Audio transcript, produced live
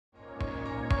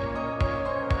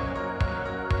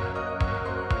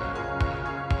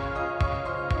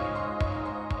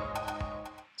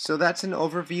So that's an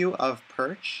overview of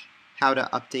Perch, how to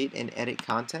update and edit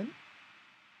content.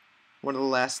 One of the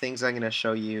last things I'm going to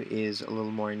show you is a little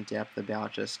more in depth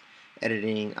about just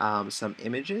editing some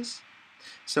images.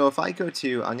 So if I'm going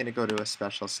to go to a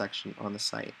special section on the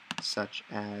site, such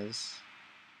as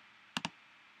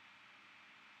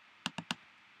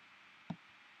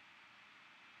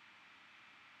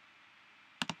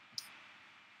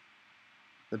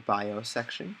the bio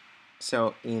section.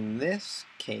 So in this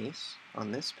case,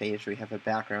 on this page, we have a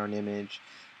background image.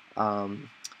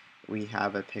 We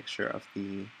have a picture of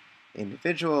the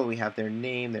individual. We have their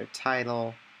name, their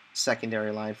title,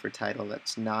 secondary line for title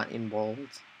that's not in bold.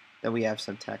 Then we have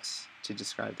some text to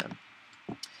describe them.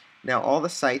 Now all the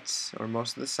sites, or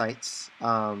most of the sites,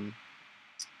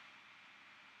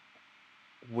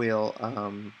 will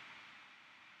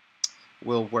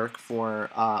work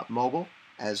for mobile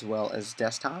as well as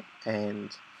desktop. And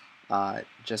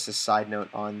just a side note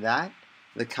on that,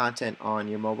 the content on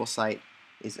your mobile site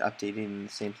is updated in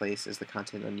the same place as the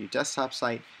content on your desktop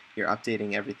site. You're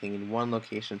updating everything in one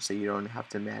location so you don't have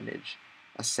to manage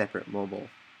a separate mobile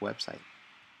website.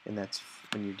 And that's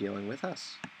when you're dealing with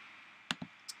us.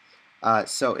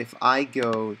 So if I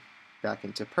go back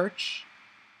into Perch,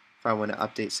 if I want to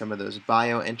update some of those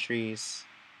bio entries,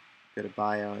 go to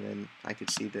bio, and then I could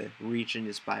see the region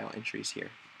is bio entries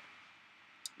here.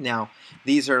 Now,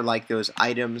 these are like those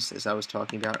items, as I was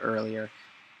talking about earlier.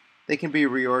 They can be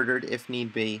reordered if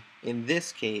need be. In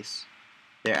this case,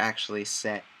 they're actually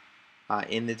set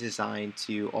in the design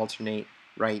to alternate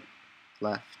right,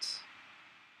 left.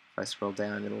 If I scroll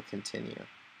down, it'll continue.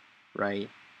 Right,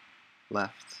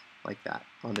 left, like that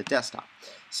on the desktop.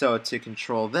 So to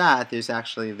control that, there's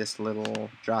actually this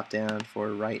little drop down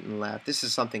for right and left. This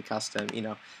is something custom. You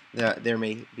know, there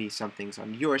may be some things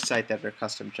on your site that are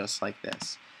custom just like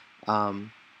this.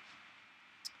 And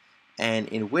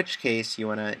in which case you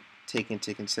want to take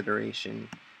into consideration,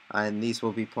 and these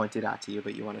will be pointed out to you,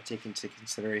 but you want to take into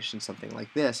consideration something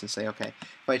like this and say, okay,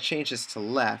 if I change this to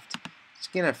left, it's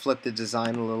going to flip the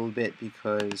design a little bit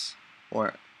because, or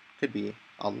it could be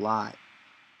a lot,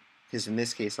 because in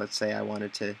this case, let's say I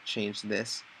wanted to change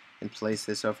this and place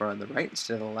this over on the right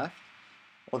instead of the left.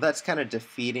 Well, that's kind of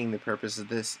defeating the purpose of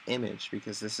this image,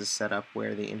 because this is set up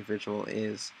where the individual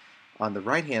is on the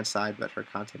right hand side, but her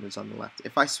content is on the left.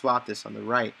 If I swap this on the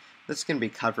right, that's going to be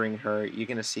covering her. You're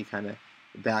going to see kind of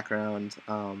background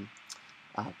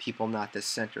people, not the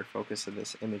center focus of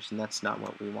this image, and that's not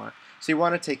what we want. So you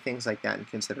want to take things like that in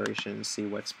consideration and see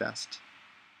what's best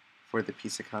for the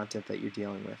piece of content that you're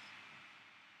dealing with.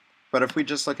 But if we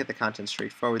just look at the content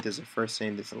straightforward, there's a first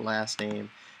name, there's a last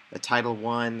name, the title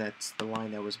 1, that's the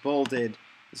line that was bolded,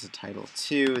 there's a title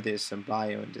 2, there's some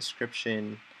bio and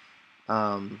description,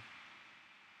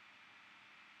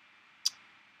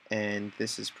 and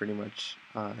this is pretty much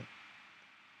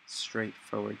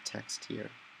straightforward text here.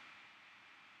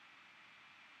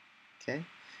 Okay,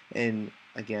 and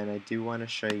again, I do want to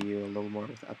show you a little more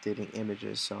with updating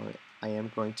images, so I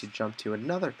am going to jump to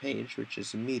another page, which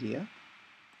is media.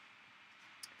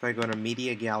 If I go to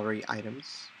media gallery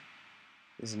items,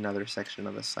 there's another section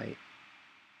of the site.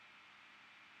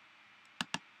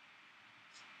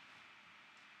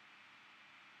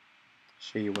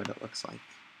 Show you what it looks like.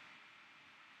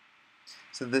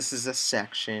 So this is a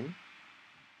section.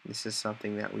 This is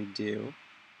something that we do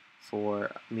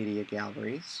for media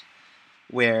galleries,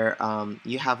 where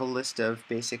you have a list of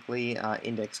basically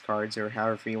index cards, or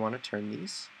however you want to term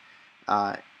these.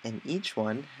 And each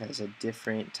one has a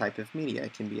different type of media.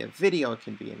 It can be a video, it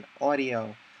can be an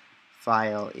audio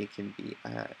file, it can be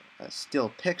a still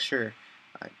picture.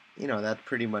 You know, that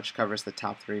pretty much covers the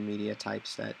top 3 media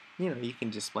types that you can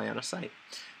display on a site.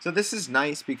 So this is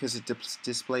nice because it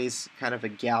displays kind of a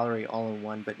gallery all in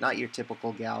one, but not your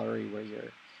typical gallery where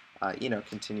you're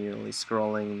continually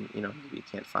scrolling. Maybe you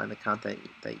can't find the content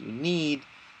that you need.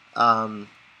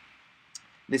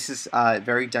 This is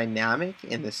very dynamic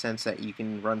in the sense that you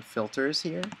can run filters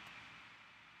here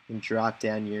and drop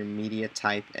down your media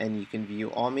type, and you can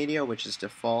view all media, which is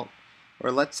default.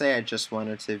 Or let's say I just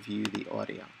wanted to view the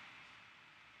audio.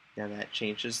 Now that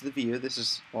changes the view. This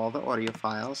is all the audio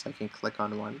files. I can click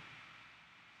on one.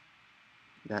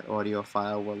 That audio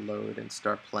file will load and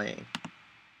start playing. I'm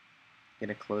going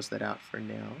to close that out for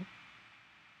now.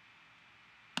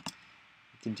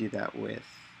 You can do that with,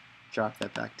 drop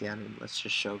that back down, and let's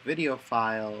just show video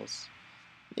files.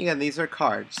 Again, these are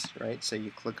cards, right? So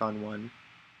you click on one,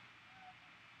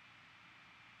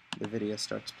 the video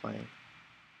starts playing.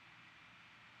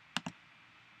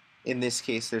 In this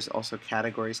case, there's also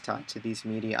categories tied to these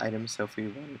media items. So if we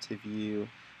wanted to view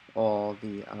all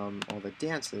the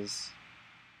dances,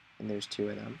 and there's 2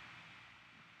 of them,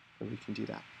 and we can do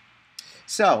that.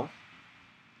 So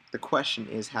the question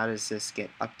is, how does this get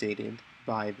updated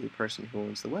by the person who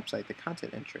owns the website, the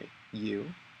content entry? You.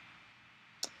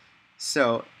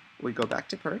 So we go back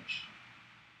to Perch.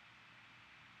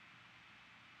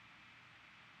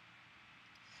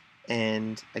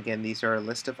 And again, these are a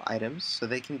list of items, so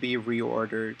they can be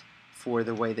reordered for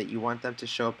the way that you want them to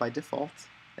show up by default,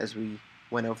 as we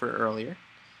went over earlier.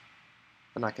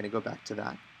 I'm not going to go back to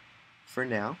that for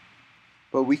now.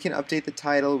 But we can update the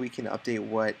title, we can update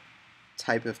what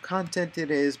type of content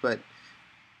it is, but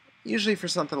usually for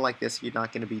something like this, you're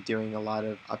not going to be doing a lot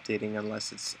of updating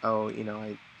unless it's, oh,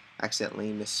 I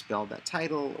accidentally misspelled that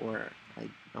title, or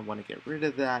I want to get rid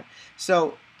of that.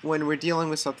 So when we're dealing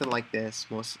with something like this,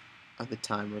 most of the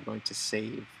time we're going to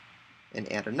save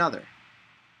and add another.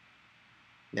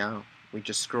 Now we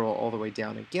just scroll all the way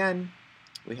down again,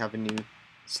 we have a new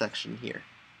section here.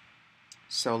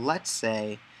 So let's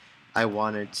say I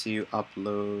wanted to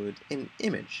upload an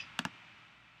image.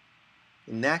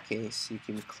 In that case, you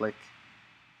can click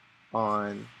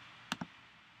on,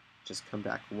 just come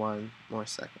back one more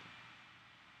second.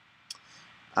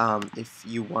 If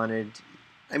you wanted,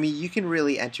 you can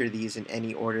really enter these in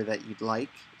any order that you'd like.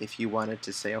 If you wanted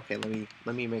to say, okay,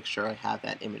 let me make sure I have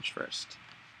that image first.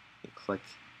 You click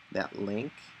that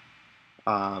link.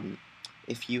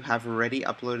 If you have already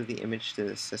uploaded the image to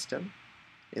the system,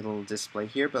 it'll display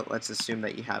here, but let's assume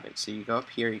that you haven't. So you go up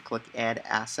here, you click Add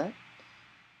Asset,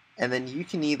 and then you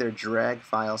can either drag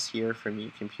files here from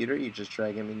your computer, you just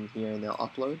drag them in here and they'll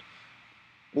upload,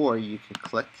 or you can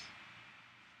click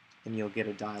and you'll get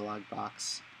a dialog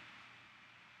box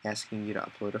asking you to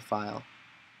upload a file.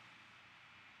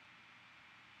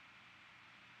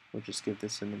 We'll just give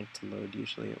this a minute to load.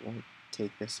 Usually it won't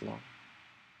take this long.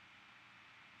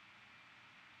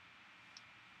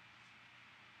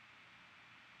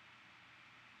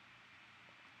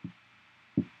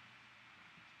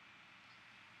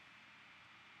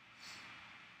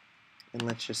 And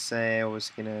let's just say I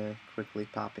was going to quickly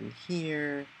pop in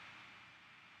here.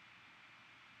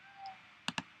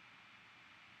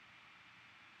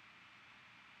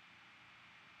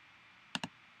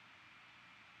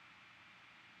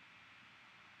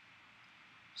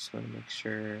 Just want to make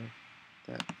sure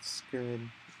that's good.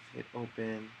 Hit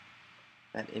open.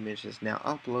 That image is now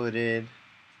uploaded.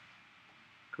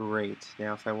 Great.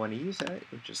 Now if I want to use that,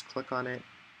 you just click on it,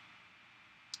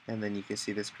 and then you can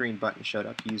see this green button showed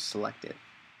up, Use Selected.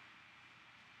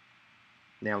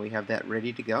 Now we have that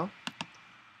ready to go.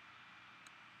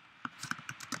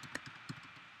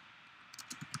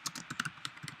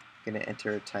 I'm going to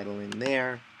enter a title in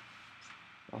there.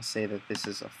 I'll say that this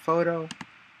is a photo.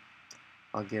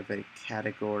 I'll give it a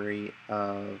category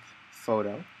of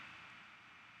photo.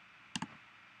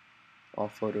 All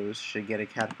photos should get a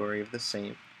category of the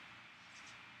same.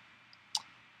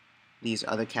 These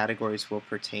other categories will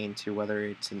pertain to whether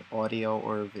it's an audio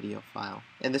or a video file.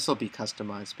 And this will be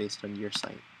customized based on your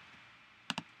site.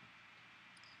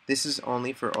 This is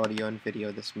only for audio and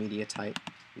video, this media type,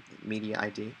 media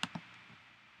ID.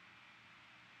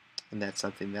 And that's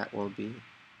something that will be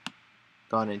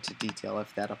gone into detail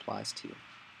if that applies to you.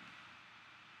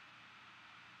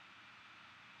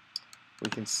 We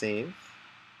can save.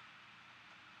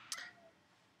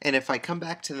 And if I come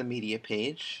back to the media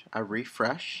page, I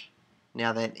refresh,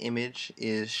 now that image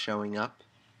is showing up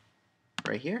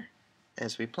right here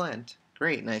as we planned.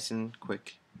 Great, nice and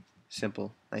quick,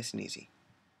 simple, nice and easy.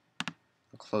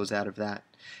 I'll close out of that.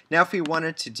 Now if we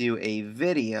wanted to do a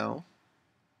video,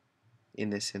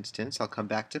 in this instance, I'll come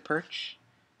back to Perch,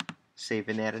 save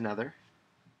and add another.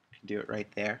 You can do it right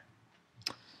there.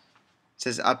 It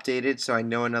says updated, so I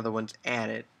know another one's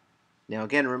added. Now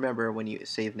again, remember, when you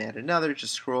save and add another,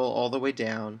 just scroll all the way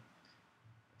down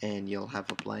and you'll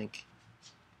have a blank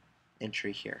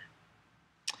entry here.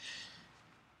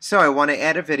 So I want to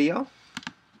add a video.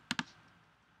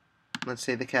 Let's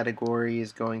say the category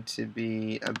is going to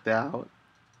be about,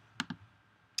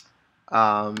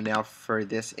 now for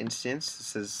this instance, it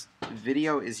says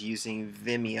video is using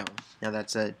Vimeo. Now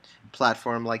that's a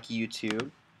platform like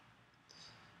YouTube,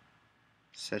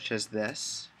 such as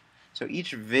this. So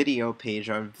each video page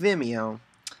on Vimeo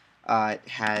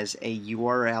has a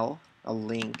URL, a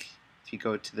link, if you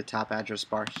go to the top address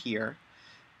bar here,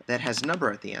 that has a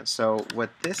number at the end. So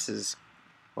what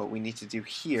we need to do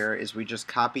here is we just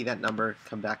copy that number,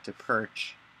 come back to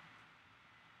Perch,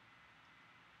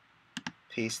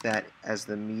 paste that as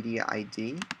the media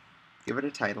ID, give it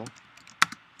a title,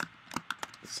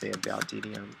 let's say about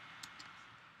DDM.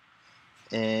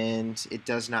 And it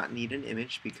does not need an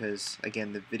image because,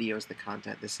 again, the video is the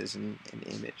content. This isn't an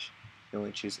image. We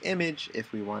only choose image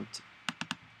if we want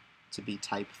to be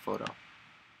type photo.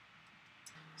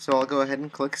 So I'll go ahead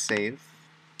and click Save.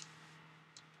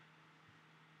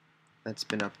 That's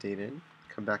been updated.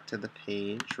 Come back to the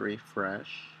page,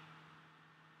 refresh.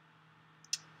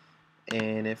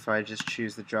 And if I just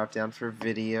choose the drop down for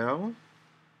video,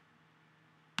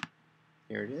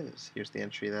 here it is. Here's the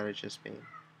entry that I just made.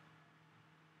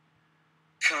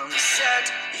 Come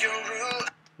set your rule.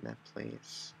 And that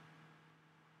plays.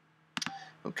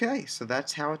 Okay, so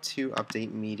that's how to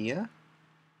update media.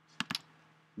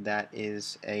 That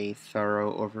is a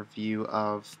thorough overview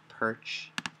of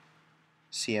Perch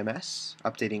CMS,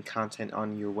 updating content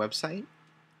on your website,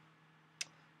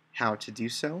 how to do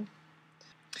so.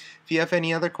 If you have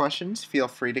any other questions, feel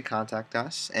free to contact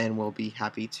us and we'll be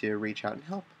happy to reach out and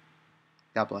help.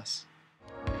 God bless.